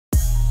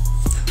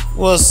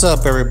What's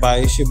up,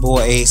 everybody? It's your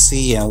boy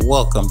AC, and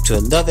welcome to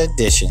another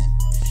edition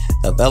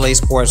of LA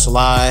Sports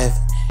Live.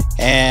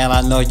 And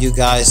I know you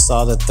guys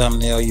saw the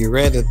thumbnail, you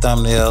read the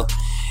thumbnail,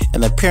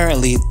 and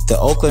apparently the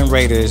Oakland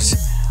Raiders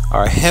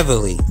are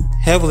heavily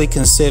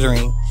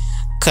considering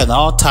cutting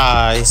all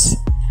ties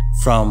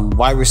from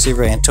wide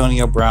receiver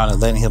Antonio Brown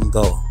and letting him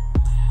go.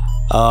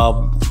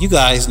 You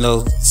guys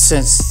know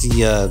since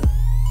the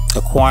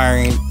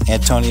acquiring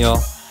Antonio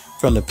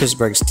from the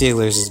Pittsburgh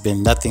Steelers, has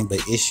been nothing but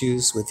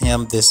issues with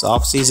him this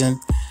offseason.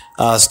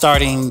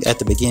 Starting at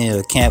the beginning of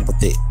the camp with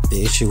the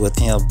issue with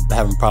him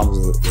having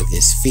problems with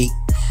his feet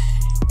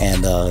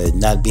and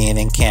not being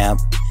in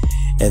camp.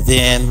 And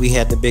then we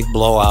had the big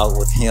blowout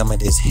with him and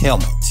his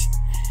helmet.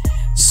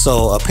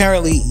 So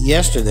apparently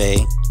yesterday,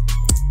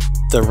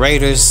 the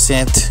Raiders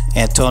sent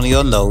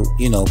Antonio a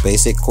note,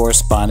 basic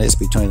correspondence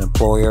between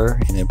employer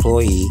and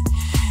employee,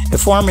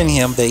 informing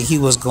him that he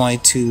was going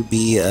to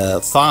be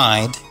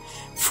fined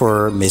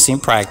for missing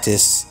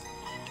practice,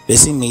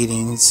 missing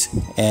meetings,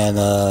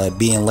 and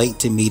being late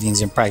to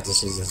meetings and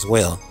practices as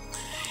well.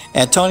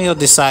 Antonio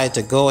decided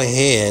to go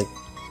ahead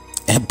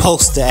and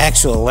post the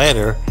actual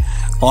letter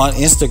on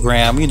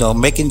Instagram,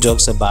 making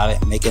jokes about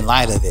it, making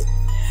light of it.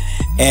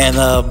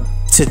 And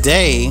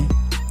today,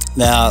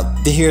 now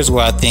here's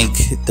where I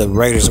think the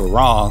Raiders were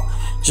wrong.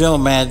 General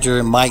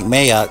Manager Mike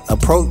Mayock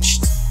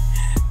approached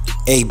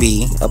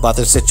AB about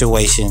the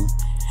situation,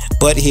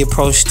 but he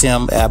approached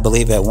him, I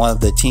believe, at one of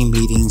the team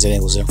meetings, and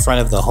it was in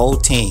front of the whole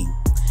team.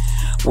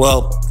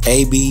 Well,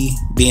 AB,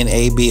 being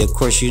AB, of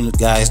course, you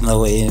guys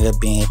know it ended up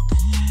being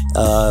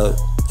a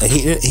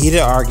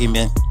heated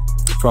argument.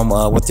 From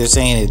what they're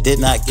saying, it did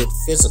not get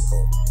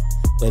physical,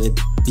 but it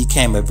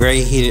became a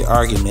very heated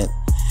argument,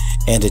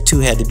 and the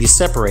two had to be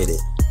separated.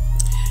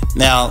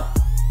 Now,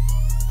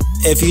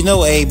 if you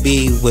know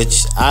AB,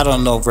 which I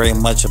don't know very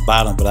much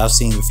about him, but I've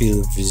seen a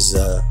few of his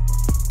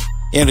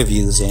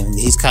interviews, and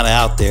he's kind of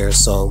out there,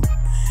 so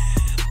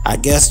I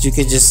guess you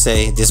could just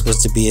say this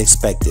was to be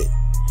expected.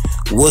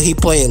 Will he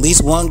play at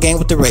least one game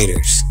with the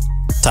Raiders?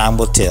 Time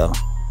will tell.